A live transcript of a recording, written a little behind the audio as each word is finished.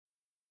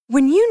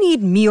When you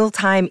need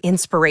mealtime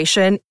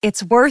inspiration,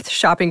 it's worth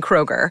shopping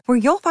Kroger, where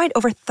you'll find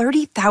over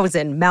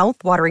 30,000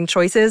 mouth-watering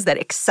choices that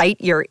excite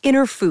your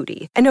inner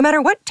foodie. And no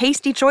matter what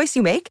tasty choice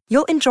you make,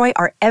 you'll enjoy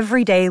our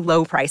everyday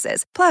low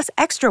prices, plus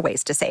extra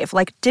ways to save,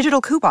 like digital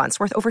coupons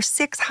worth over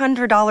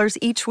 $600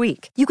 each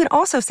week. You can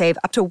also save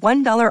up to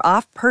 $1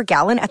 off per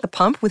gallon at the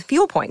pump with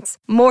fuel points.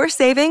 More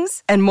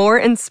savings and more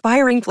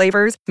inspiring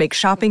flavors make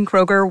shopping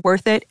Kroger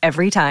worth it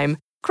every time.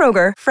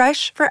 Kroger,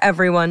 fresh for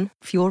everyone.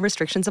 Fuel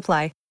restrictions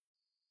apply.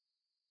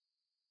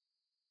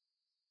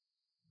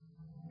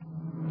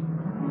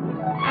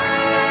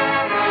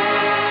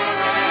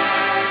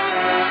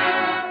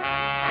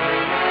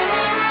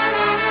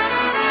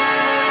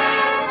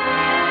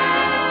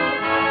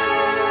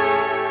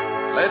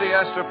 Lady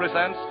Esther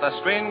presents the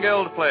Screen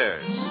Guild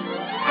Players.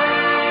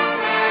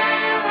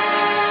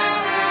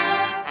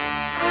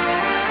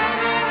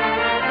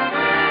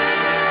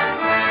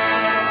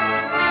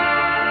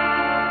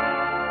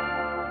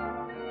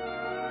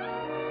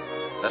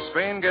 The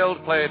Screen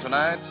Guild play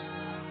tonight,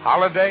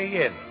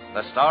 Holiday Inn.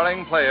 the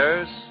starring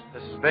players.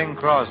 This is Bing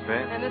Crosby.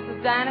 And this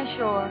is Dinah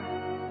Shore.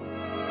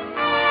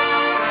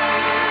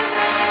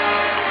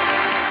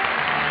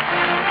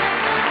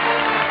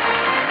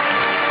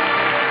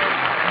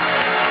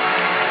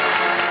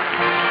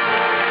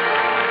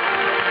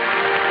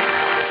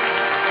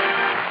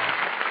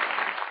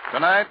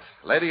 Tonight,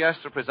 Lady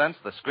Esther presents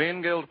the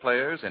Screen Guild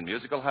Players in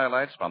musical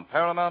highlights from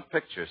Paramount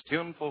Pictures'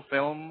 tuneful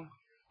film,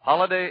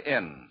 Holiday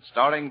Inn,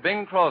 starring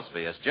Bing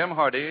Crosby as Jim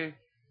Hardy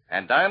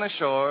and Dinah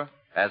Shore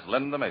as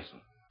Linda Mason.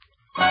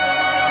 Happy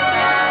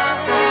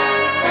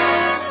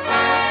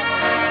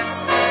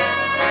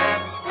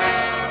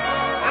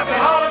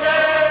holiday!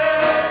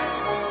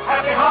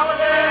 Happy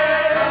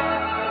holiday!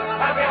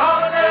 Happy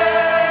holiday!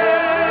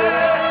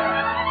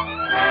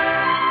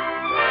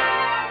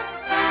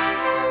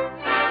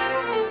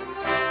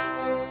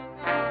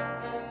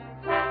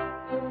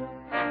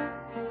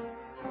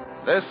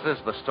 This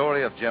is the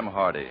story of Jim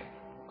Hardy,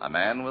 a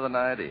man with an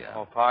idea.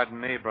 Oh, pardon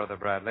me, Brother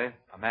Bradley.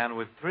 A man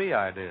with 3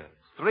 ideas.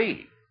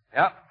 3.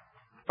 Yep.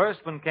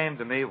 First one came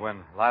to me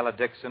when Lila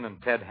Dixon and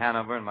Ted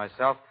Hanover and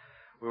myself,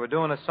 we were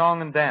doing a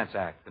song and dance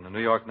act in a New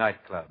York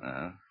nightclub.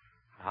 Uh-huh.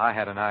 I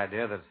had an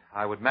idea that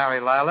I would marry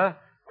Lila,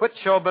 quit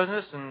show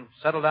business, and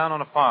settle down on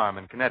a farm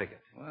in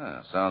Connecticut.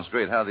 Well, sounds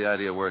great. How'd the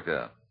idea work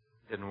out?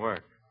 Didn't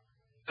work.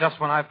 Just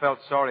when I felt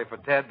sorry for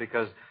Ted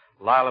because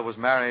Lila was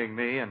marrying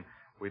me and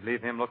we'd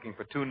leave him looking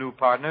for 2 new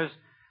partners,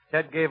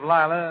 Ted gave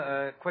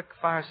Lila a quick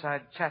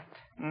fireside chat.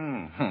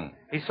 Mm-hmm.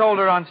 He sold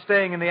her on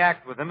staying in the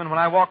act with him, and when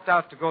I walked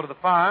out to go to the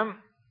farm,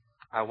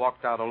 I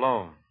walked out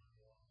alone.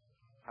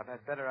 I've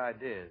had better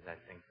ideas, I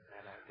think.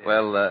 Than that idea.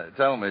 Well,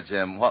 tell me,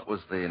 Jim, what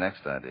was the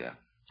next idea?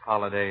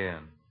 Holiday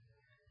Inn.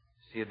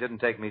 See, it didn't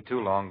take me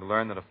too long to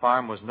learn that a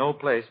farm was no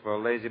place for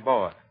a lazy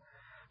boy.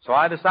 So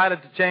I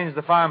decided to change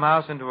the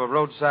farmhouse into a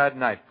roadside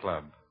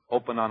nightclub,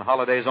 open on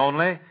holidays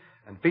only,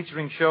 and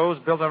featuring shows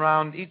built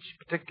around each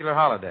particular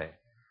holiday.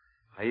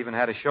 I even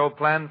had a show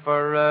planned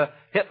for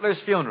Hitler's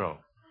funeral.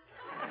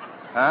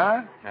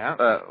 Huh?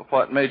 Yeah.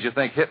 What made you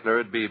think Hitler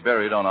would be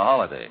buried on a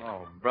holiday?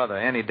 Oh, brother,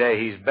 any day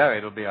he's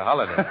buried will be a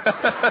holiday.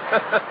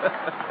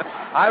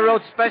 I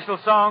wrote special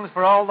songs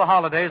for all the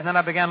holidays, and then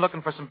I began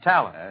looking for some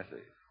talent. I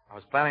see. I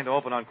was planning to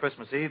open on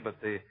Christmas Eve,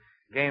 but the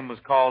game was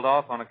called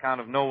off on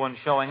account of no one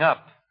showing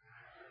up.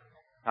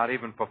 Not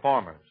even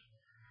performers.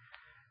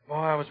 Boy,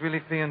 I was really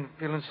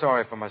feeling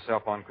sorry for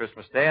myself on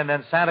Christmas Day, and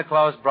then Santa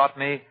Claus brought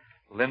me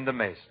Linda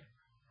Mason.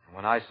 And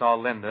when I saw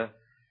Linda,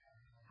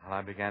 well,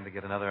 I began to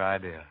get another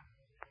idea.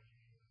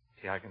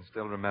 See, I can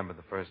still remember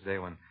the first day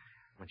when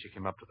she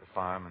came up to the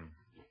farm and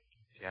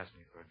she asked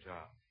me for a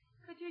job.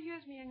 Could you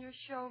use me in your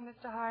show,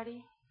 Mr.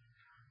 Hardy?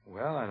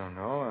 Well, I don't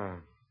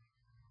know.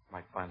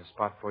 Might find a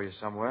spot for you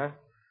somewhere.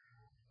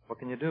 What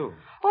can you do?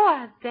 Oh,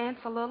 I'd dance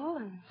a little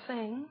and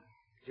sing.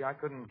 Gee, I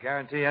couldn't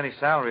guarantee any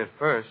salary at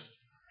first.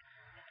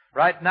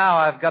 Right now,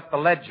 I've got the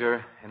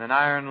ledger in an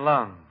iron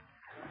lung.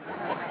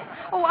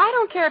 Oh, I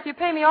don't care if you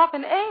pay me off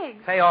in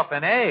eggs. Pay off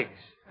in eggs.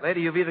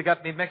 Lady, you've either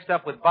got me mixed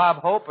up with Bob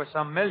Hope or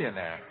some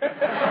millionaire.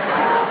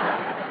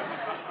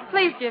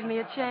 Please give me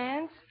a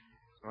chance.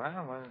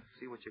 Well, we'll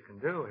see what you can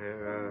do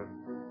here.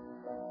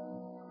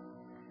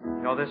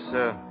 This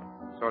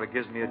sort of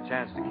gives me a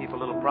chance to keep a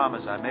little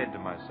promise I made to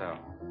myself.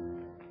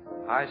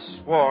 I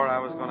swore I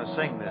was going to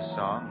sing this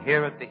song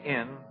here at the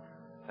inn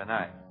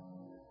tonight.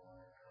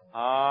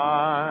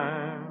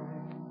 I'm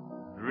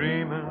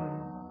dreaming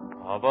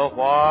of a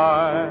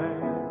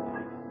white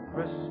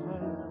Christmas,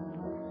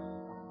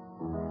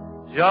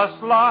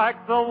 just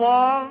like the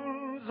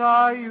ones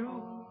I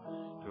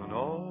used to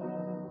know,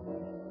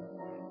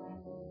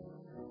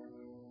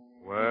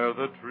 where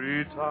the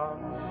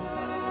treetops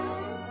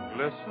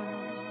glisten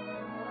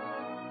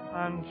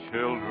and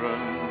children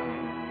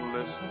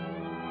listen.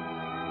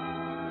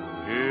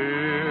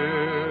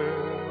 Hear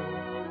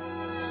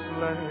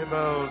sleigh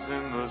bells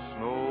in the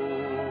snow.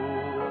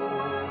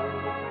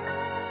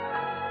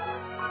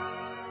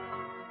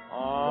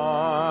 I'm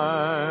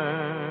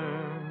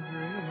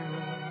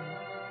dreaming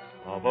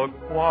of a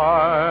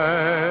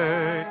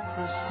quiet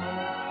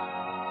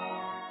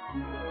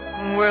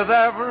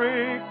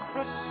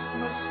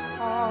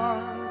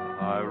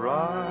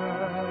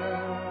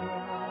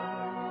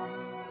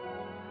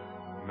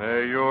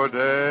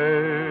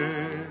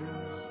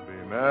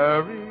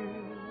merry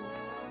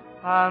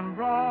and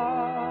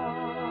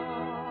bright.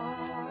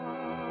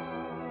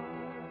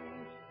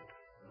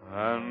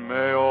 And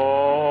may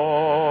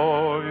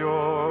all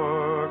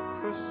your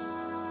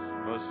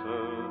Christmases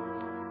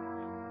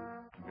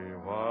be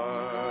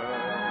white.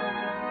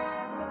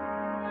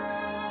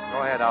 Go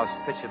ahead, I'll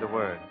pitch you the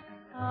words.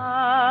 I'm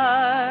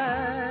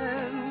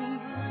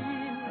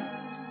dreaming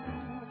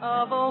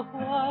of a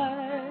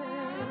white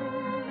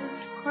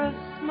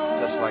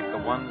Christmas. Just like the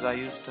ones I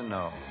used to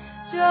know.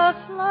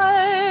 Just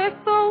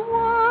like the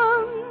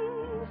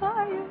ones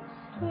I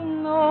used to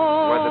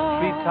know. Where the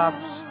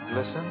treetops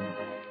glisten.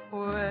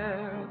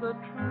 Where the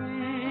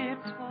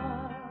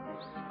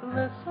treetops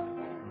glisten.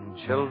 And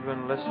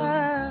children listen.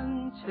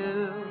 And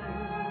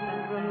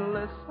children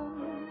listen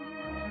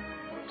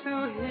to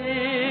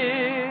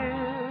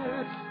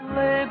hear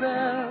sleigh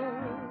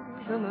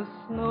bells in the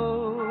snow.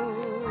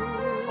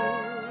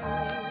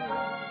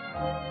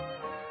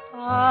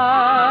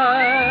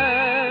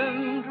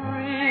 I'm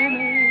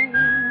dreaming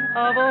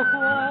of a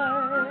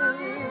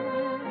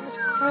white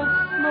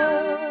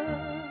Christmas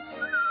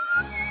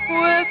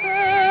with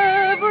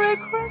every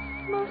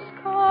Christmas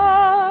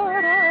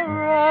card I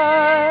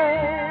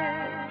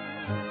write.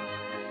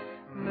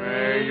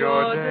 May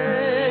your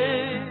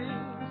days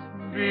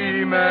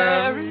be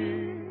merry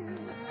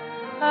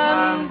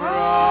and bright,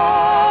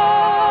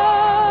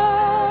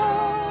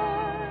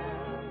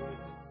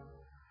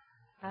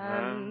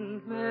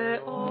 and may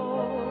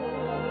all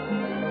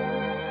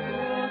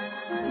your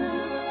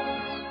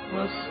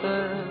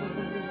Christmases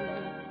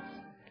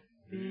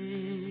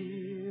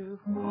be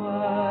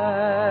white.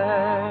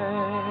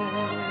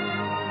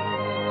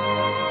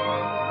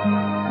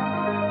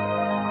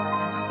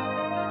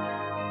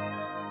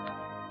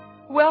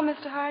 Well,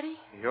 Mr. Hardy?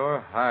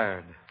 You're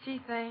hired. Gee,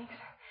 thanks.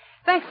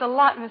 Thanks a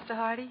lot, Mr.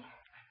 Hardy.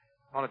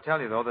 I want to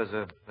tell you, though, there's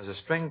a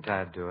string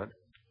tied to it.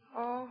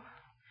 Oh,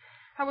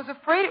 I was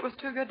afraid it was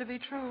too good to be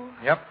true.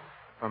 Yep.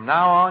 From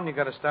now on, you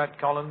got to start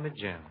calling me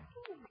Jim.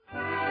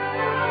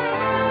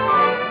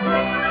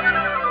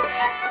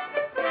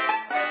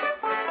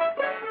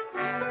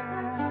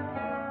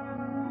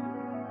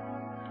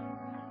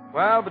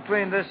 Well,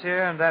 between this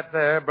here and that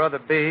there, Brother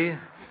B, I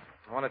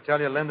want to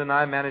tell you, Linda and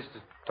I managed to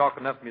talk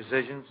enough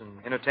musicians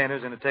and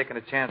entertainers into taking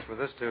a chance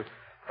with us to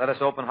let us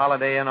open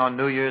Holiday Inn on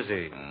New Year's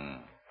Eve.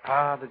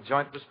 The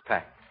joint was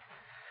packed.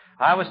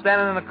 I was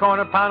standing in the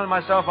corner pounding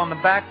myself on the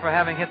back for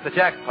having hit the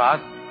jackpot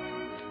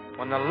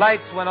when the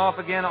lights went off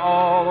again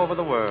all over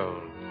the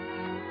world.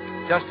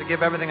 Just to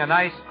give everything a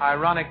nice,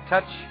 ironic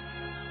touch,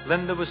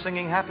 Linda was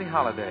singing Happy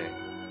Holiday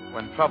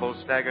when trouble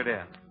staggered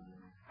in.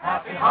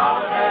 Happy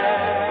Holiday,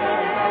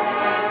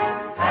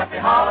 Happy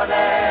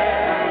Holiday.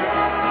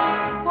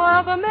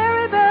 While the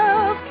merry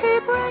bells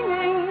keep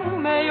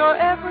ringing, may your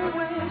every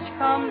wish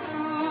come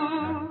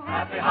true.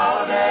 Happy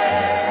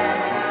Holiday,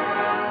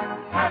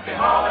 Happy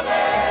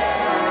Holiday.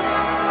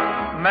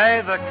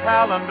 May the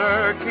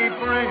calendar keep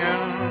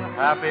ringing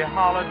Happy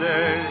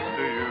Holidays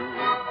to you.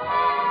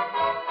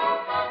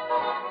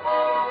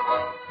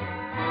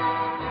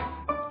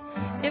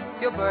 If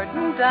you're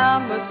burdened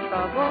down with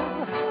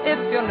trouble, if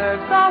your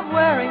nerves are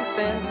wearing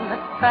thin,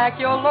 pack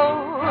your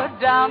load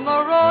down the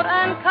road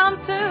and come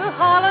to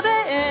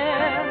Holiday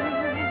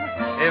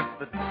Inn. If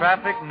the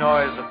traffic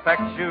noise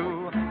affects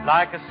you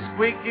like a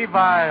squeaky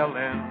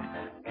violin,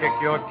 kick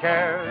your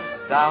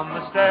cares down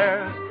the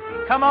stairs,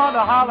 come on to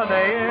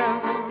Holiday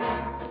Inn.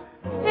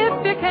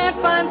 If you can't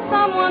find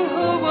someone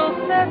who will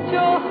set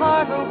your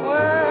heart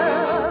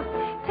awhirl,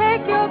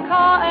 take your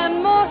car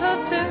and motor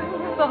to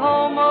the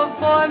home of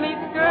boy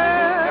meets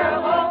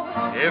girl.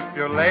 If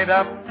you're laid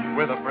up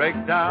with a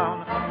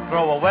breakdown,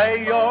 throw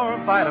away your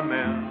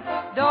vitamins.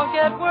 Don't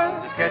get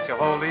worse. Just get your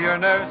hold of your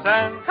nurse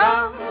and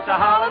come to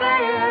Holiday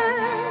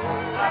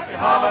Inn. Happy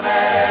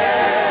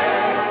Holiday,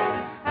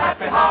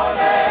 Happy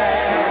Holiday.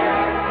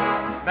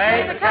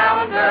 May the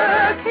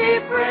calendar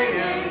keep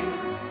ringing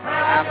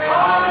Happy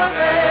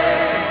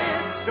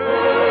Holidays to you.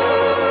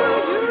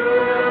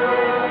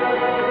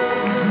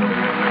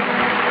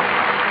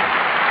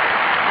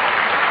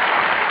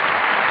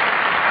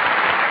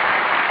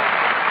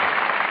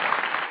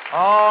 Oh,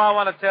 I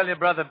want to tell you,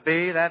 Brother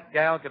B, that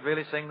gal could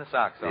really sing the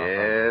socks off.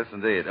 Yes,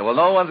 indeed. Well,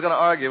 no one's going to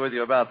argue with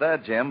you about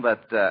that, Jim,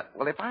 but,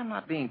 well, if I'm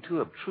not being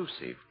too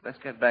obtrusive, let's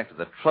get back to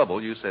the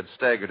trouble you said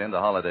staggered into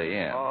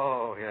Holiday Inn.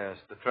 Oh, yes,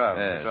 the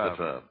trouble. Yes, the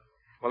trouble.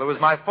 Well, it was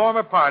my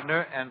former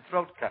partner and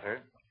throat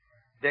cutter,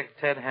 Dick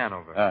Ted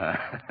Hanover.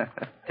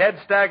 Ted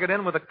staggered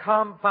in with a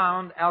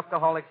compound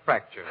alcoholic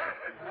fracture.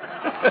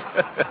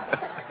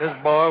 This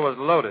boy was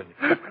loaded.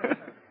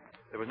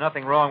 There was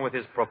nothing wrong with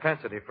his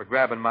propensity for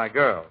grabbing my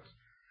girls.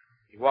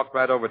 He walked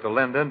right over to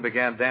Linda and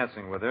began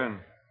dancing with her, and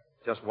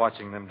just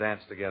watching them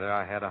dance together,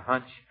 I had a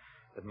hunch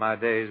that my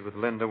days with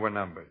Linda were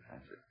numbered.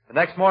 The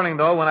next morning,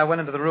 though, when I went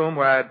into the room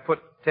where I had put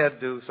Ted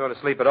to sort of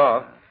sleep it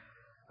off,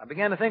 I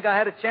began to think I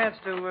had a chance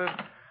to,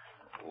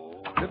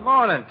 Good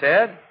morning,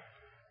 Ted.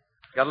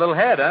 Got a little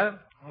head, huh?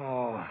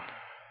 Oh.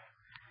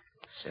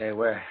 Say,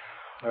 where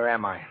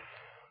am I?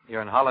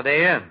 You're in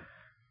Holiday Inn.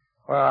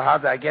 Well, how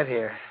did I get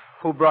here?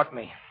 Who brought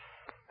me?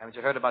 Haven't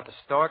you heard about the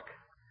stork?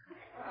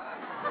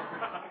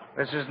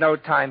 This is no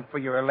time for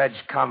your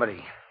alleged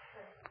comedy.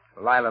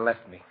 Lila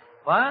left me.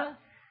 What?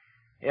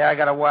 Yeah, I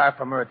got a wire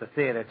from her at the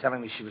theater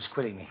telling me she was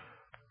quitting me.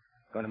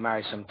 Going to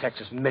marry some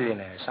Texas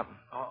millionaire or something.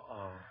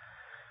 Uh-oh.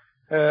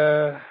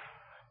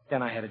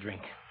 Then I had a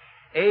drink.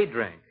 A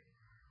drink?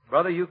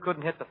 Brother, you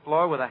couldn't hit the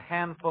floor with a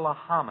handful of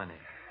hominy.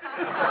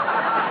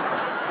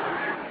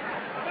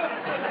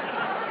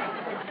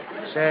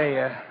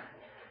 Say,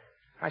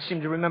 I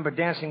seem to remember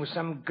dancing with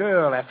some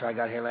girl after I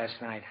got here last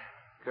night.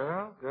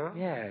 Girl?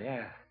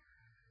 Yeah.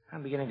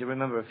 I'm beginning to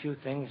remember a few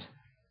things.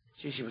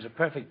 Gee, she was a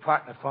perfect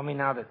partner for me.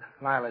 Now that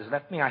Lila's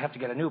left me, I have to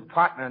get a new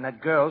partner, and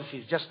that girl,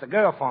 she's just the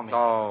girl for me.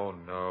 Oh,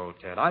 no,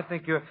 Ted. I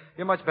think you're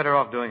much better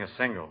off doing a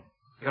single.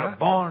 You're a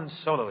born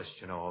soloist,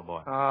 you know, old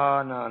boy.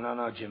 Oh,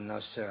 no, Jim.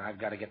 No, sir. I've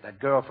got to get that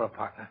girl for a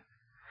partner.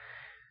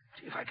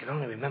 Gee, if I could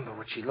only remember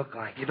what she looked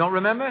like. You don't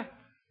remember?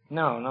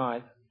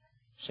 No.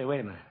 Say,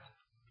 wait a minute.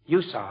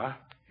 You saw her.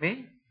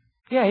 Me?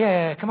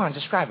 Yeah. Come on,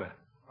 describe her.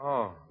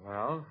 Oh,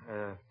 well,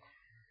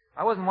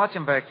 I wasn't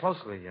watching very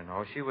closely, you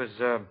know. She was,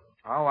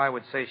 I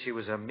would say she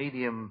was a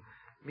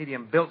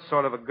medium-built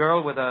sort of a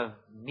girl with a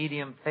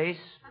medium face.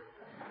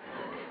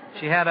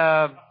 She had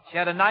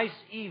a nice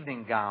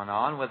evening gown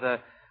on with a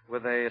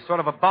sort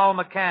of a Bal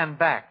McCann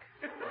back.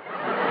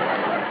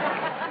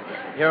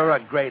 You're a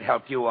great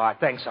help, you are.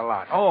 Thanks a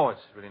lot. Oh,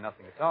 it's really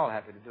nothing at all.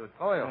 Happy to do it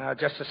for you.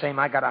 Just the same,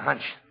 I got a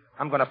hunch.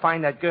 I'm going to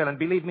find that girl, and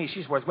believe me,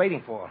 she's worth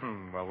waiting for.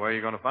 Well, where are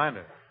you going to find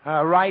her?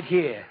 Right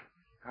here.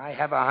 I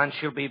have a hunch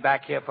she'll be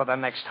back here for the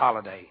next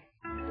holiday.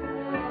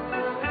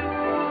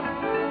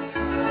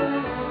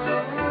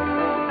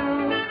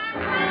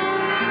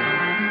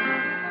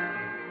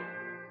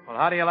 Well,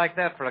 how do you like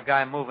that for a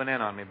guy moving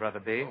in on me, Brother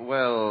B?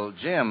 Well,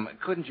 Jim,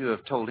 couldn't you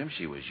have told him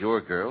she was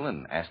your girl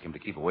and asked him to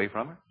keep away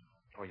from her?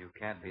 Oh, you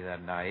can't be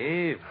that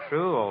naive.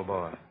 True, old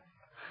boy.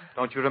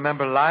 Don't you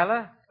remember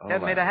Lila?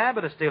 Ted made a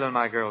habit of stealing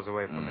my girls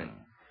away from me.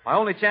 My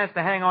only chance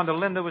to hang on to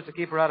Linda was to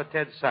keep her out of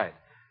Ted's sight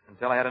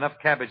until I had enough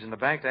cabbage in the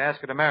bank to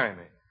ask her to marry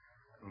me.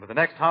 And with the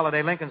next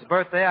holiday, Lincoln's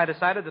birthday, I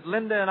decided that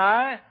Linda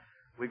and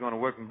we're going to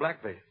work in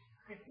blackface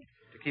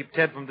to keep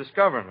Ted from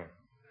discovering her.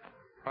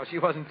 Well, she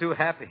wasn't too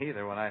happy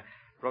either when I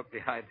broke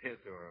the idea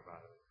to her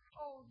about it.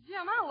 Oh,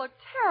 Jim, I look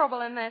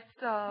terrible in that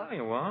stuff. No,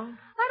 you won't.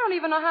 I don't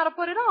even know how to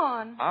put it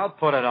on. I'll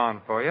put it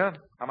on for you.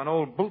 I'm an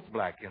old boot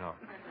black, you know.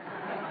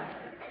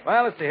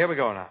 Well, let's see. Here we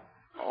go now.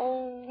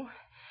 Oh,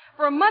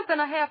 for a month and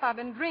a half I've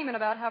been dreaming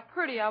about how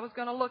pretty I was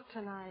going to look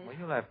tonight. Well,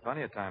 you'll have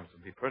plenty of times to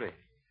be pretty.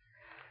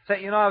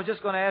 Say, I was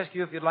just going to ask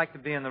you if you'd like to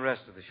be in the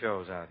rest of the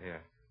shows out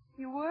here.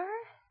 You were?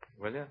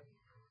 Will you?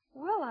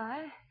 Will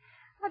I?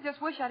 I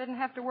just wish I didn't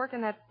have to work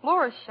in that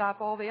florist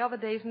shop all the other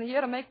days in the year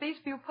to make these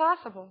few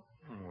possible.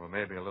 Well,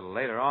 maybe a little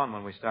later on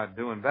when we start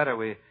doing better,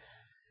 you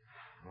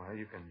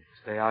can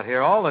stay out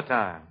here all the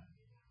time.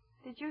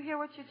 Did you hear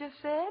what you just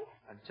said?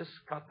 I just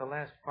caught the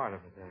last part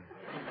of it there.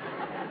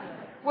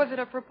 Was it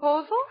a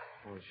proposal?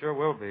 Well, it sure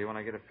will be when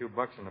I get a few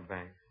bucks in the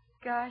bank.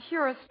 Gosh,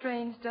 you're a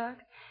strange duck.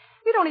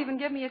 You don't even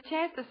give me a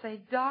chance to say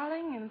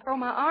darling and throw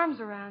my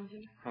arms around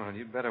you. Oh,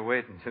 you'd better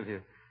wait until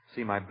you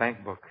see my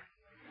bank book.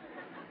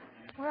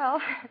 Well,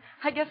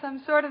 I guess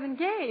I'm sort of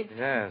engaged.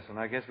 Yes, and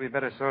I guess we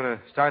better sort of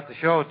start the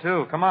show,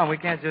 too. Come on, we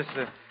can't just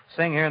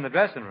sing here in the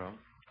dressing room.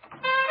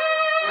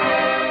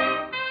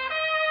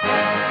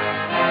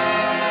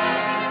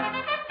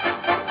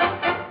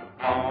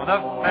 On a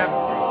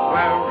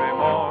February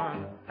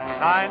morn, a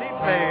tiny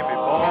baby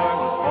boy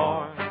was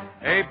born.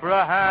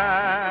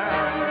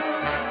 Abraham.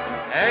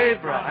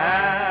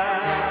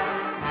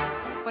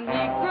 When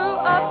he grew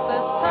up,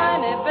 this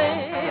tiny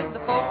babe,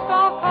 the folks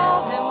all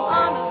called him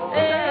Honest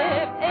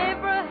Abe.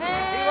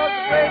 Abraham. He was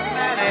a great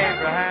man,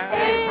 Abraham.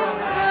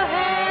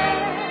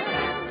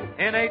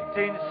 In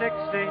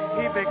 1860,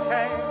 he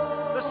became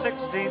the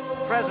 16th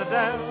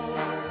president.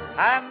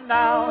 And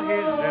now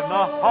he's in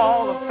the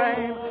Hall of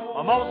Fame,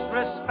 a most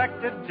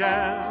respected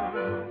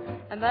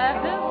gem. And that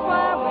is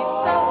why we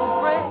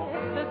celebrate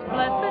this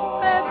blessed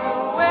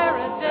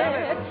February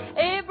day.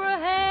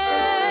 Abraham.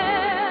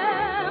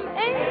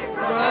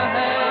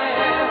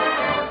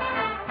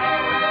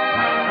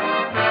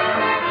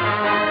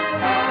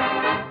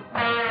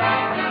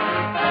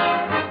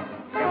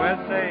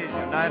 USA's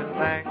united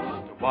thanks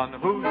to one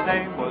whose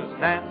name was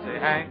Nancy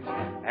Hanks.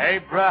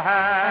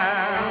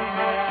 Abraham.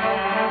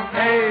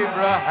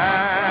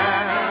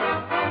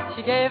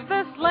 She gave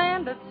this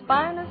land its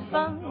finest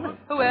son,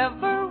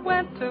 whoever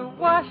went to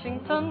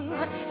Washington.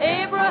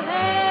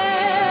 Abraham.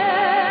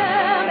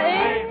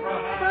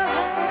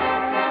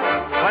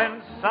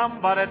 When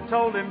somebody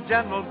told him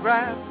General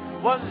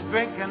Grant was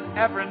drinking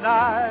every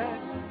night,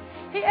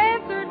 he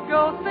answered,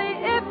 go see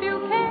if you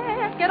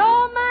can get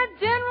all my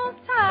general's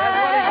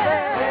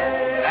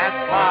tied.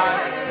 That's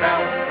why we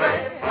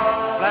celebrate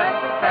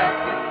blessed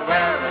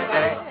February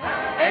day.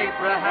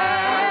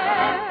 Abraham.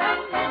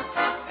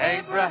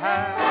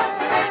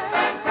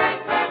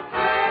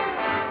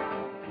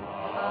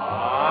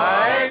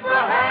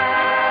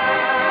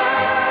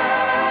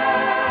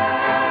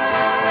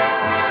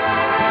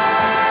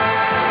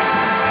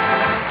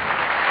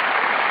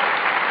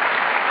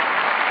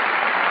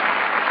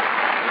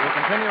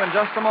 continue in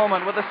just a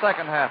moment with the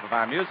second half of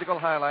our musical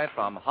highlight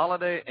from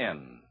Holiday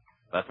Inn.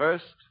 But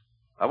first,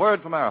 a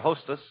word from our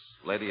hostess,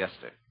 Lady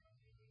Esther.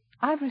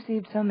 I've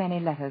received so many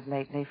letters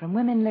lately from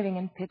women living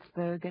in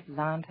Pittsburgh,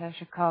 Atlanta,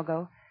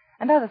 Chicago,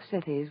 and other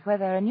cities where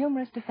there are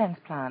numerous defense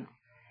plants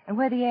and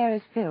where the air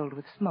is filled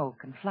with smoke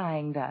and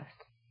flying dust.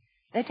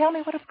 They tell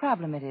me what a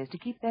problem it is to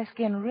keep their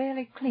skin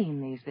really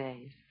clean these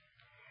days.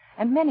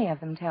 And many of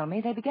them tell me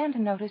they began to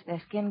notice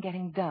their skin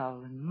getting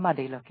dull and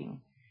muddy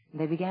looking. And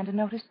they began to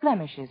notice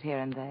blemishes here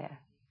and there.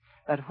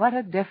 But what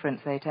a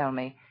difference, they tell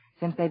me,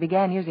 since they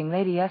began using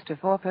Lady Esther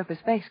Four-Purpose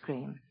Face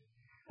Cream.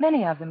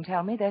 Many of them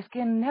tell me their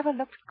skin never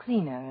looked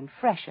cleaner and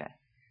fresher,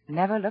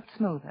 never looked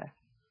smoother.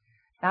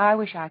 Now, I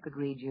wish I could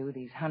read you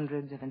these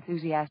hundreds of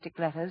enthusiastic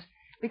letters,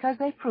 because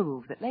they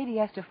prove that Lady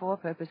Esther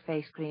Four-Purpose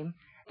Face Cream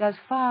does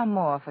far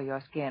more for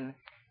your skin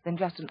than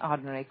just an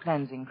ordinary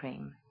cleansing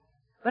cream.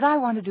 But I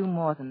want to do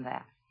more than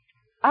that.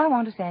 I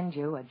want to send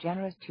you a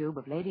generous tube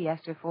of Lady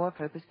Esther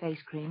Four-Purpose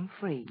Face Cream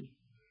free,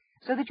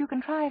 so that you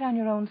can try it on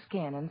your own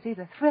skin and see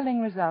the thrilling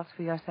results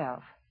for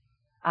yourself.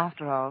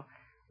 After all,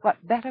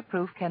 what better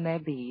proof can there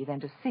be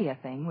than to see a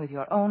thing with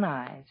your own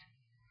eyes?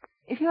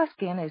 If your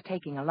skin is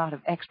taking a lot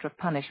of extra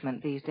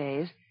punishment these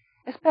days,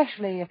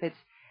 especially if it's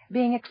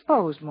being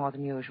exposed more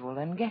than usual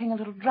and getting a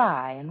little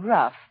dry and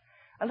rough,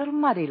 a little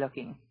muddy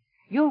looking,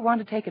 you'll want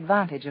to take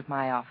advantage of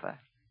my offer.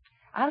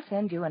 I'll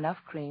send you enough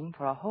cream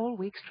for a whole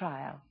week's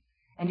trial,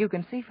 and you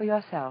can see for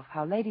yourself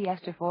how Lady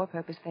Esther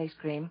Four-Purpose Face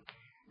Cream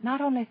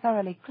not only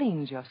thoroughly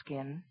cleans your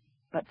skin,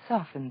 but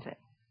softens it,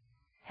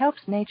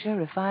 helps nature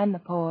refine the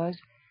pores,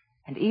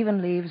 and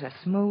even leaves a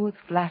smooth,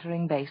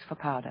 flattering base for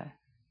powder.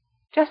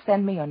 Just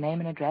send me your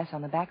name and address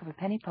on the back of a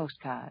penny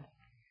postcard.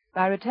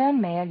 By return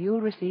mail,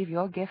 you'll receive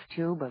your gift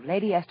tube of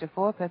Lady Esther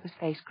Four-Purpose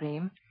Face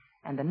Cream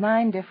and the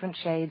 9 different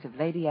shades of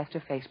Lady Esther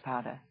Face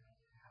Powder.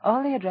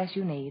 All the address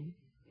you need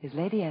is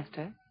Lady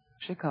Esther,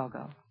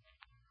 Chicago.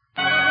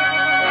 Happy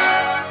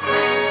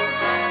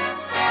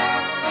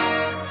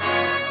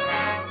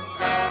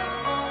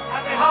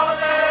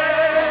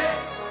holiday!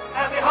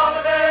 Happy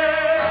holiday!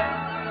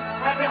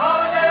 Happy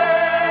holiday!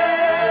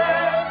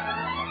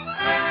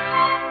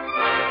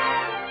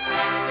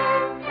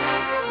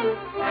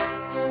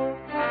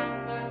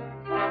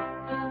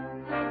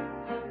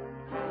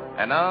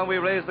 And now we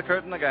raise the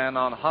curtain again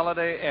on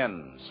Holiday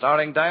Inn,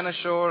 starring Dinah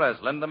Shore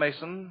as Linda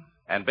Mason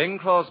and Bing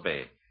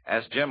Crosby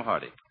as Jim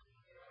Hardy.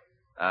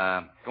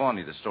 Go on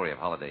with the story of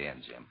Holiday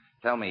Inn, Jim.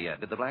 Tell me,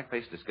 did the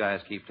blackface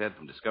disguise keep Ted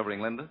from discovering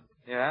Linda?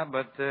 Yeah,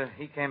 but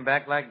he came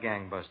back like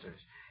gangbusters.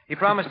 He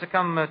promised to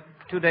come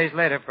 2 days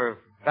later for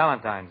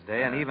Valentine's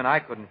Day, and even I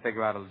couldn't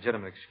figure out a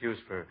legitimate excuse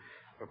for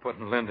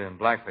putting Linda in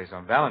blackface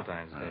on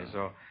Valentine's Day.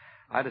 So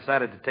I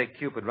decided to take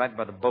Cupid right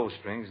by the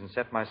bowstrings and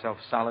set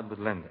myself solid with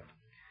Linda.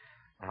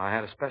 I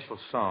had a special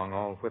song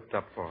all whipped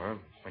up for her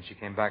when she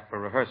came back for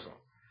rehearsal.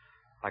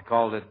 I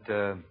called it,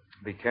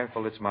 Be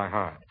Careful, It's My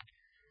Heart.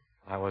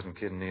 I wasn't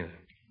kidding either.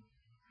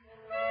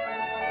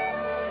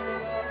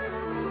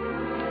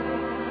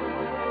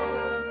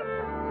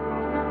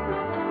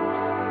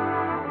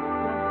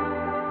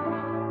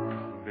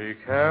 Be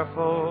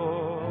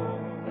careful,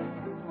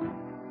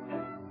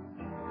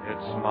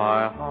 it's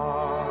my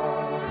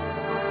heart.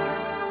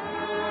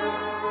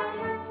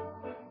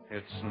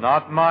 It's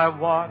not my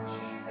watch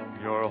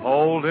you're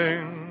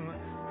holding,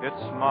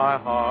 it's my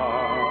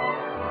heart.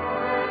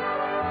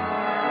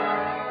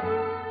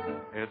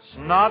 It's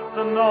not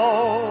the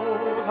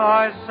note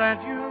I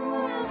sent you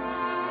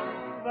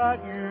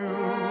that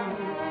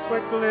you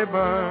quickly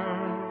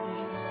burned.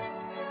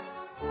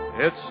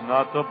 It's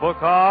not the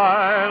book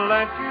I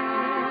lent you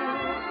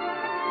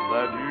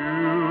that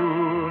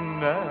you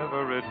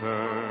never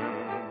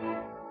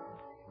returned.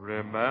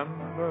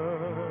 Remember,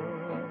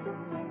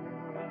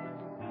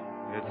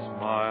 it's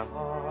my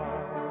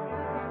heart.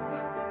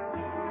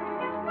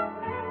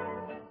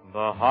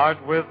 The heart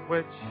with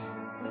which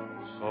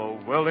so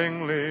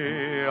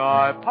willingly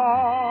I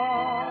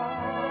part.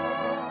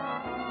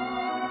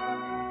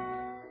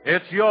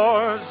 It's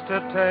yours to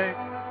take,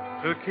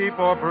 to keep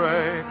or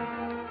break,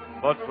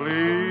 but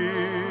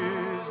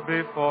please,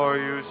 before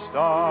you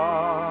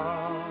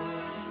start,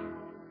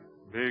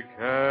 be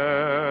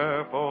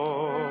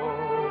careful.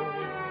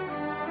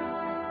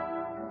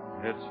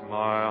 It's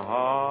my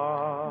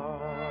heart.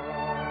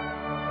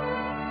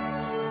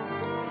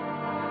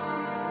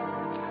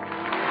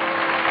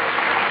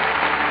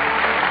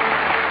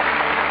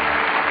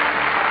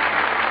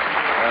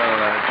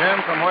 Jim,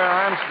 from where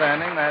I'm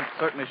standing, that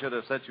certainly should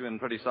have set you in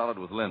pretty solid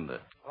with Linda.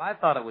 Well, I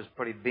thought it was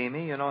pretty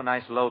beamy,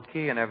 nice low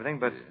key and everything,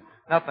 but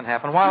nothing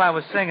happened. While I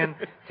was singing,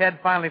 Ted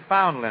finally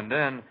found Linda,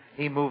 and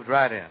he moved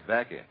right in.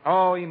 Back in?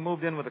 Oh, he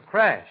moved in with a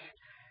crash.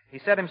 He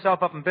set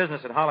himself up in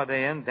business at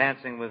Holiday Inn,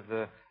 dancing with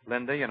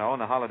Linda, in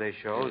the holiday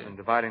shows, and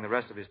dividing the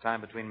rest of his time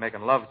between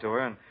making love to her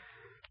and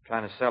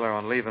trying to sell her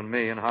on leaving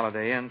me in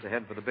Holiday Inn to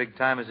head for the big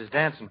time as his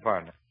dancing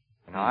partner.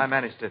 Now, I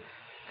managed to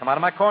come out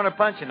of my corner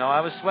punch,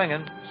 I was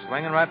swinging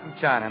right from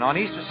China. And on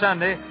Easter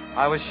Sunday,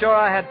 I was sure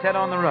I had Ted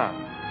on the run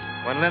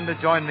when Linda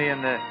joined me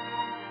in the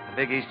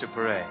big Easter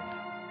parade.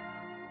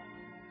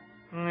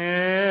 in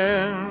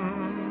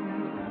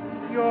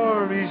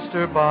your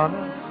Easter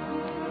bonnet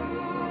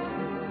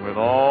with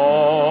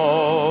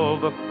all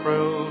the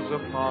frills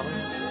upon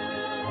it.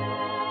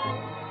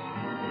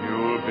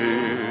 You'll be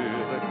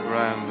the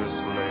grandest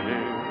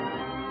lady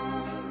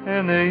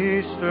in the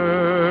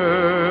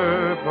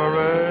Easter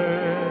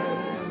parade.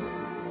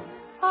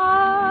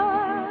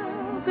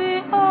 I'll be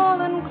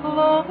all in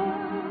clover,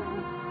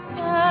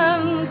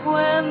 and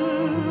when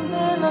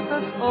they look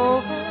us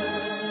over,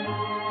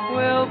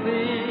 we'll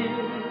be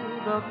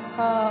the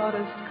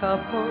proudest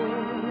couple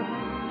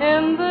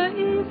in the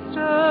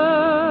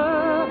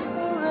Easter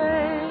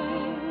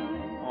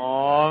parade.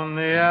 On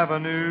the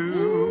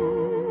avenue,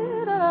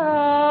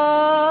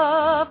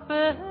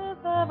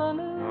 Fifth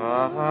Avenue,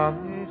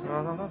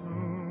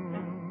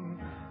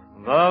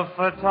 the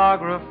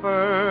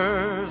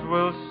photographers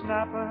will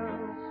snap us,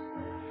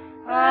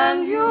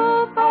 and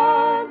you'll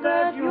find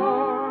that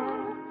you're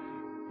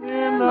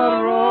in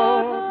the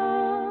row.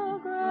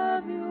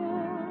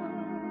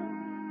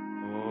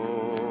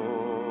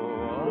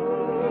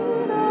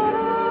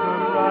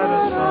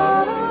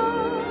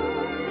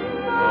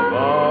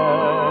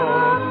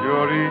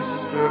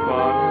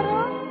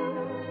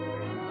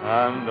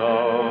 And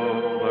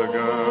of the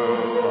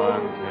girl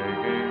I'm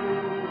taking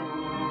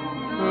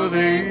to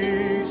the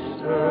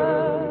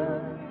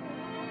Easter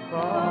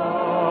parade.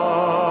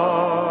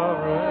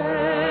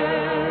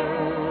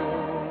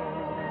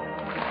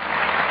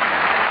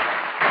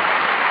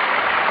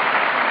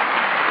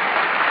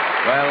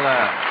 Well,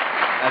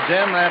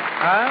 Jim,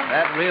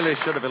 that really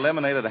should have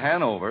eliminated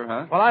Hanover,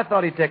 huh? Well, I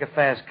thought he'd take a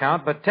fast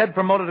count, but Ted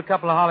promoted a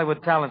couple of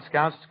Hollywood talent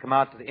scouts to come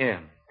out to the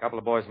inn. A couple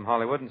of boys from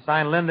Hollywood, and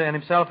signed Linda and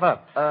himself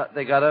up.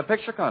 They got a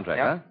picture contract,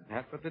 huh?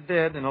 That's what they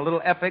did, in a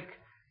little epic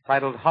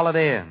titled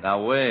Holiday Inn.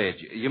 Now, wait.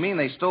 You mean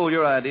they stole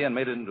your idea and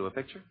made it into a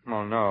picture?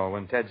 Oh, no.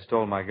 When Ted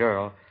stole my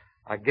girl,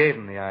 I gave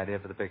him the idea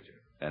for the picture.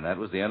 And that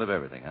was the end of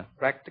everything, huh?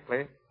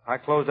 Practically. I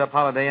closed up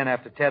Holiday Inn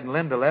after Ted and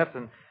Linda left,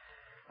 and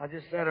I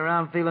just sat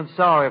around feeling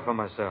sorry for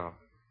myself.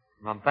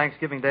 And on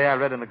Thanksgiving Day, I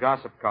read in the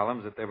gossip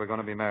columns that they were going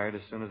to be married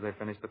as soon as they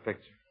finished the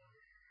picture.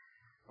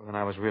 Well, then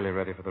I was really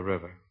ready for the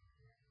river.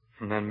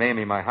 And then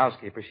Mamie, my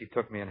housekeeper, she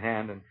took me in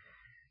hand and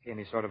gave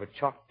me sort of a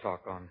chalk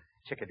talk on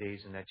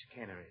chickadees and their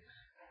chicaneries.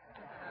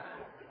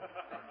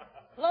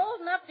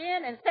 Closing up the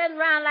inn and sitting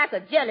around like a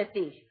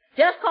jellyfish.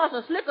 Just 'cause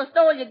a slicker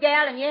stole your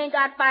gal and you ain't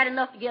got fight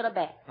enough to get her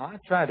back. I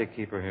tried to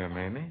keep her here,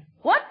 Mamie.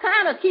 What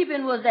kind of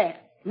keeping was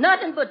that?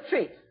 Nothing but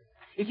tricks.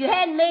 If you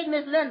hadn't made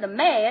Miss Linda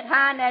mad,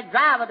 hiring that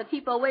driver to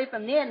keep her away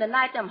from the inn the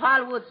night them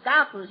Hollywood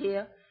scouts was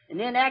here, and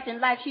then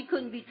acting like she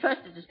couldn't be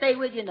trusted to stay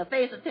with you in the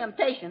face of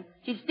temptation,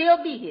 she'd still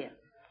be here.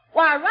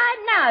 Why, right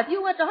now, if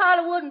you went to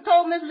Hollywood and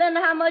told Miss Linda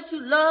how much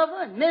you love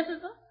her and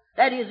misses her,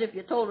 that is, if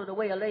you told her the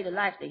way a lady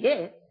likes to hear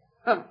it,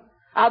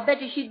 I'll bet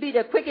you she'd be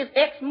the quickest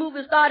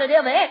ex-movie star that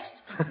ever exed.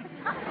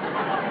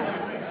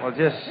 Well,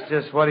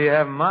 just what do you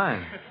have in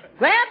mind?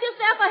 Grab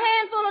yourself a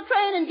handful of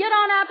train and get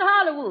on out to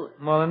Hollywood.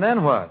 Well, and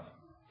then what?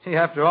 See,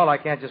 after all, I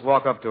can't just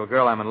walk up to a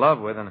girl I'm in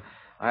love with, and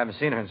I haven't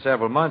seen her in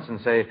several months,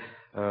 and say,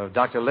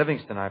 Dr.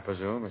 Livingston, I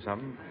presume, or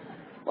something.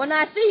 Well,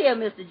 now, see here,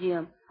 Mr.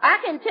 Jim. I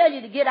can tell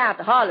you to get out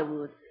to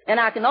Hollywood, and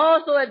I can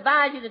also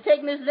advise you to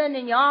take Miss Linda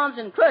in your arms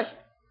and crush her.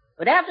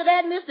 But after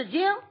that, Mr.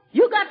 Jim,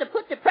 you got to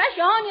put the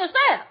pressure on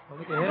yourself. Well,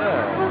 look at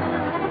here.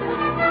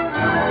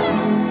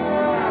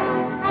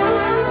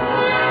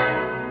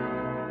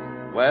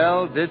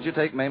 Well, did you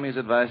take Mamie's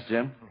advice,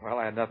 Jim? Well,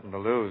 I had nothing to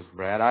lose,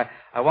 Brad. I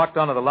walked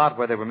onto the lot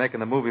where they were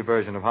making the movie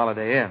version of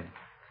Holiday Inn,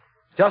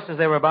 just as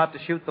they were about to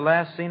shoot the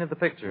last scene of the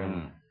picture.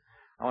 And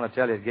I want to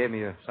tell you, it gave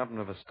me something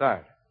of a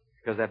start,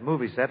 because that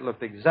movie set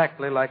looked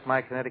exactly like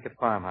my Connecticut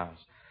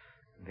farmhouse.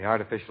 The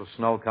artificial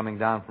snow coming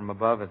down from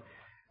above, it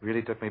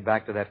really took me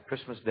back to that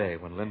Christmas day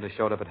when Linda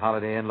showed up at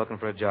Holiday Inn looking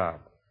for a job.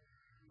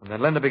 And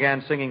then Linda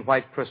began singing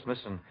White Christmas,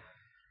 and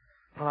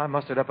well, I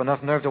mustered up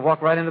enough nerve to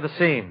walk right into the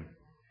scene.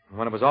 And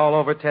when it was all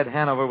over, Ted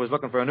Hanover was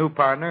looking for a new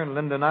partner, and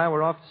Linda and I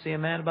were off to see a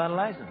man about a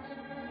license.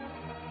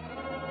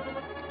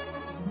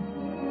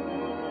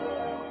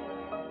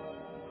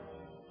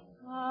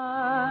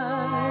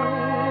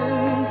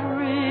 I'm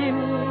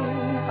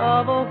dreaming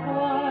of a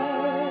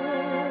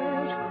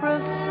white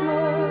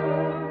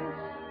Christmas,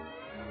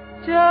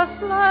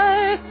 just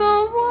like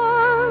the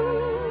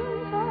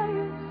ones I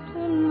used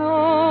to know,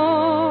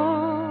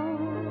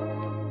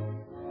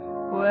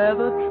 where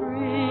the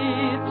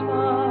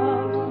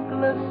treetops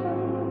glisten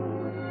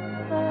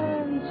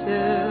and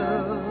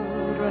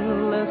children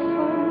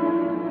listen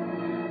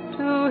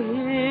to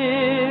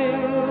hear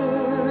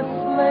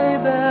sleigh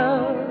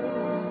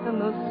bells in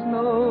the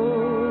snow.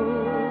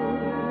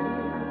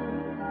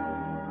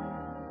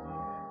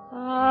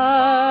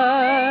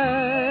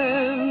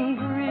 I'm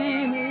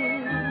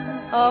dreaming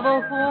of a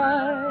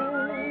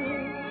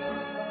white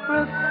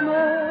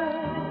Christmas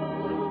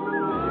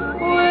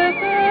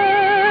with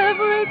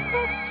every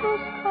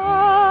Christmas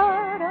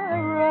card I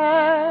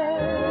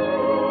write.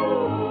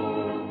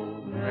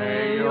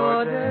 May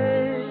your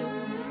days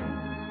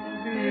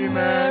be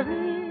merry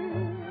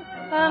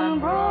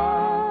and bright,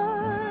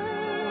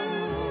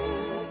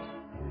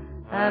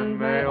 and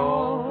may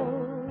all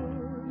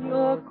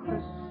your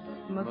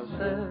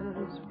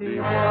Christmases be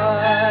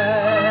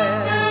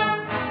white.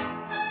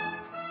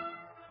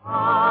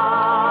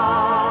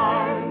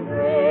 I'm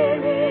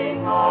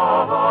dreaming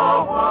of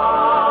a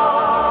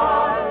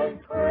white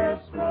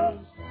Christmas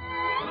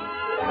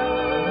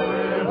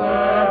with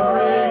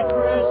every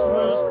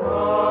Christmas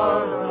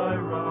card I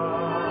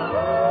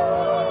write.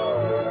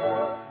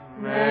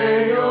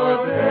 May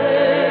your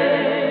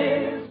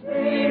days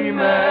be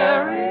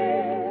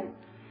merry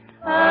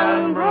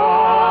and bright,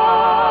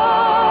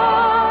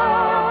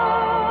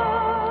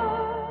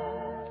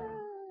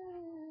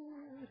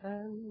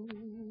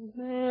 and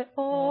may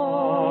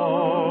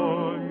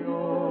all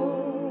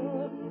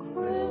your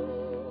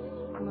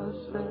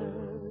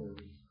Christmases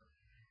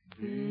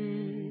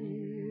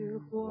be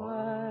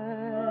white.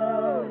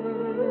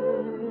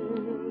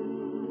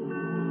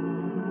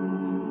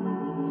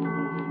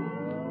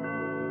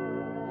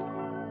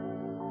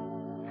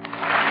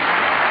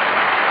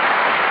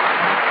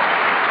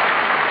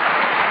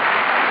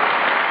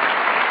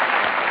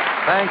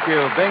 Thank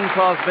you, Bing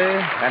Crosby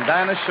and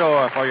Dinah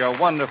Shore, for your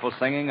wonderful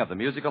singing of the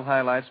musical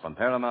highlights from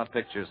Paramount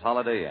Pictures'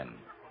 Holiday Inn.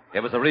 It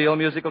was a real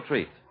musical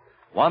treat,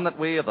 one that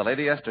we of the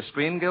Lady Esther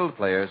Screen Guild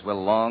players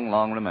will long,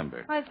 long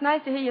remember. Well, it's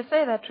nice to hear you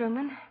say that,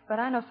 Truman, but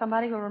I know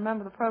somebody who'll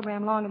remember the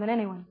program longer than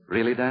anyone.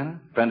 Really, Dinah?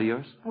 Friend of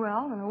yours?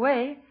 Well, in a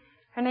way.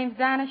 Her name's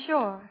Dinah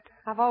Shore.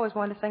 I've always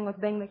wanted to sing with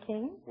Bing the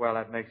King. Well,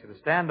 that makes it a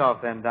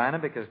standoff then, Dinah,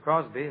 because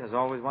Crosby has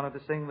always wanted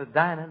to sing with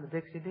Dinah, the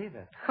Dixie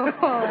Diva.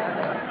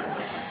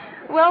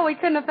 Well, we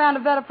couldn't have found a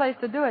better place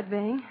to do it,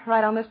 Bing,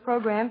 right on this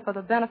program for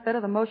the benefit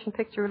of the Motion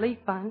Picture Relief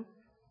Fund.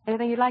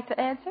 Anything you'd like to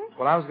add, sir?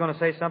 Well, I was going to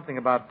say something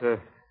about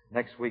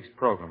next week's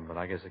program, but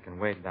I guess it can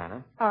wait,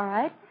 Dinah. All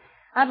right.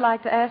 I'd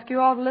like to ask you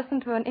all to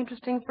listen to an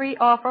interesting free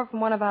offer from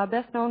one of our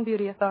best-known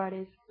beauty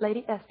authorities,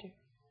 Lady Esther.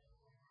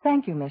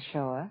 Thank you, Miss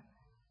Shore.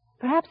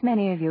 Perhaps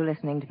many of you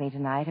listening to me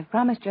tonight have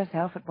promised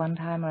yourself at one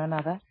time or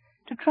another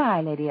to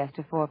try Lady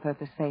Esther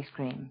Four-Purpose Face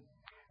Cream.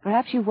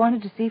 Perhaps you've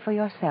wanted to see for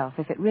yourself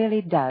if it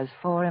really does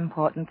 4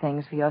 important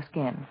things for your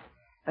skin,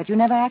 but you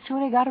never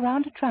actually got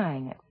around to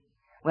trying it.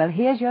 Well,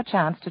 here's your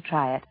chance to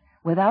try it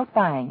without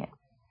buying it.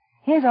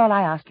 Here's all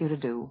I ask you to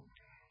do.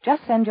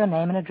 Just send your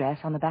name and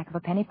address on the back of a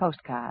penny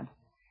postcard.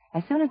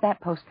 As soon as that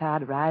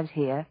postcard arrives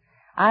here,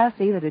 I'll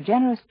see that a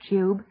generous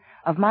tube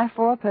of my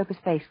Four-Purpose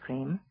Face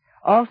Cream,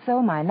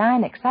 also my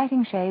 9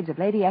 exciting shades of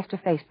Lady Esther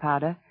Face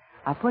Powder,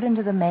 are put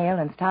into the mail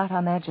and start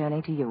on their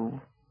journey to you.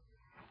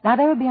 Now,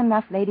 there will be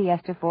enough Lady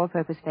Esther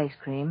Four-Purpose Face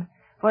Cream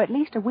for at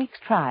least a week's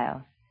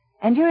trial,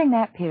 and during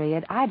that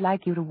period, I'd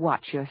like you to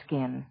watch your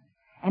skin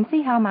and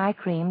see how my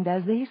cream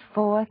does these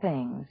 4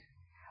 things.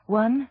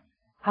 1,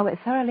 how it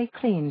thoroughly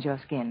cleans your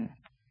skin.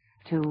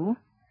 2,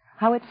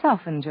 how it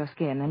softens your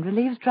skin and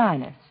relieves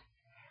dryness.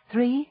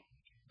 3,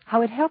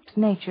 how it helps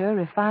nature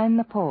refine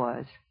the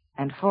pores.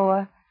 And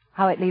 4,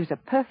 how it leaves a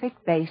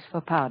perfect base for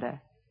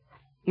powder.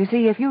 You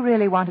see, if you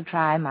really want to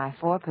try my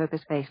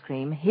Four-Purpose Face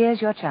Cream,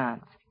 here's your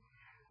chance.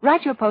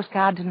 Write your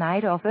postcard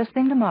tonight or first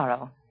thing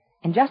tomorrow,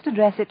 and just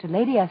address it to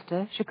Lady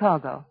Esther,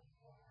 Chicago.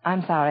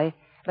 I'm sorry,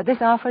 but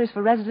this offer is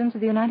for residents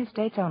of the United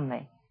States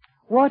only.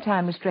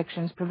 Wartime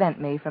restrictions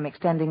prevent me from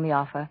extending the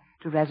offer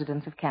to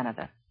residents of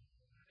Canada.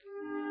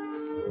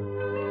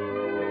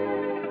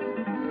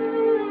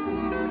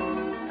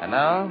 And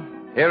now,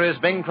 here is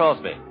Bing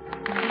Crosby.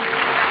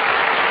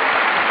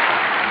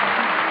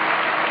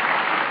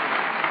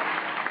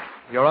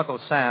 Your Uncle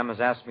Sam has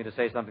asked me to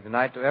say something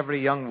tonight to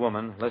every young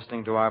woman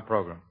listening to our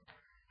program.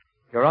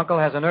 Your uncle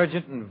has an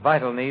urgent and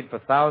vital need for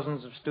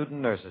thousands of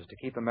student nurses to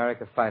keep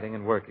America fighting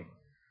and working.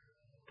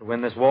 To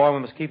win this war,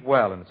 we must keep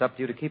well, and it's up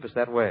to you to keep us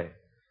that way.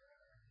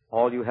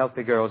 All you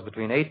healthy girls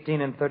between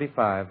 18 and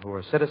 35 who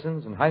are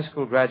citizens and high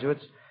school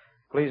graduates,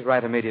 please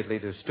write immediately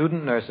to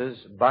Student Nurses,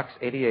 Box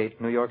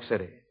 88, New York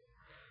City.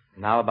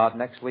 Now about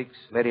next week's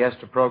Lady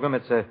Esther program,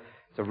 it's a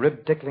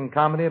rib-tickling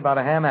comedy about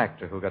a ham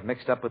actor who got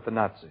mixed up with the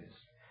Nazis.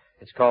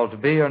 It's called To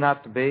Be or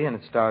Not to Be, and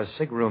it stars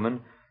Sig Ruman,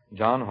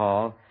 John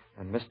Hall,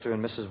 and Mr.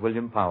 and Mrs.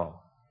 William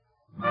Powell.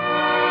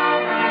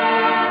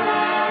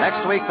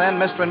 Next week, then,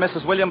 Mr. and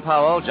Mrs. William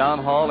Powell,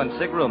 John Hall, and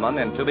Sig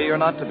Ruman in To Be or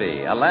Not to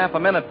Be. A laugh a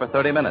minute for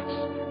 30 minutes.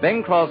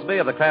 Bing Crosby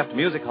of the Kraft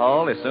Music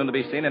Hall is soon to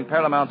be seen in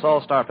Paramount's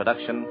all-star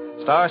production,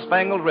 Star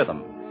Spangled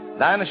Rhythm.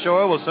 Dinah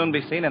Shore will soon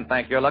be seen in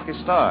Thank Your Lucky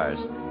Stars,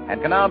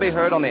 and can now be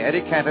heard on the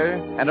Eddie Cantor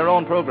and her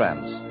own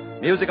programs.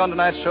 Music on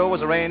tonight's show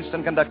was arranged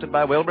and conducted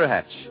by Wilbur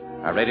Hatch.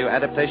 Our radio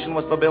adaptation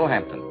was by Bill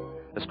Hampton.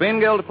 The Screen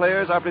Guild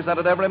players are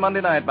presented every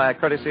Monday night by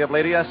courtesy of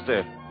Lady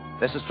Esther.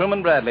 This is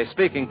Truman Bradley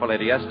speaking for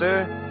Lady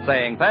Esther,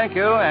 saying thank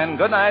you and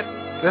good night.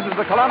 This is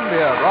the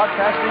Columbia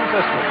Broadcasting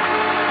System.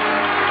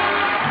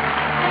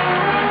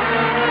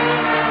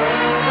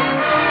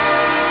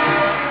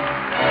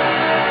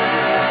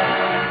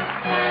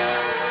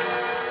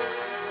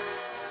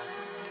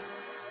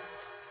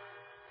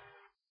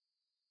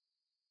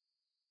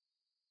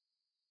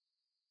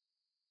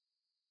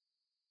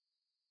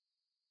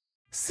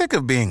 Sick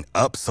of being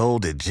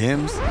upsold at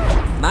gyms?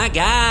 My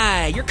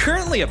guy, you're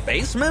currently a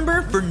base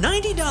member? For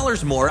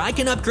 $90 more, I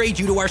can upgrade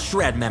you to our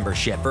Shred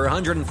membership. For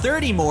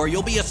 $130 more,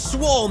 you'll be a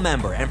Swole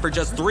member. And for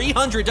just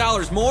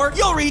 $300 more,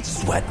 you'll reach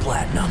Sweat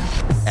Platinum.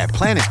 At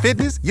Planet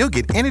Fitness, you'll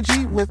get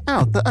energy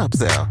without the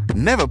upsell.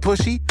 Never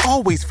pushy,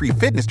 always free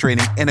fitness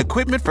training and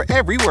equipment for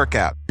every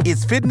workout.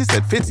 It's fitness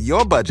that fits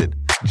your budget.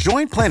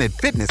 Join Planet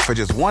Fitness for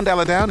just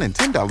 $1 down and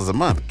 $10 a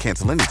month.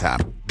 Cancel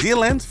anytime.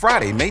 Deal ends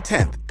Friday, May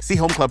 10th. See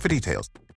Home Club for details.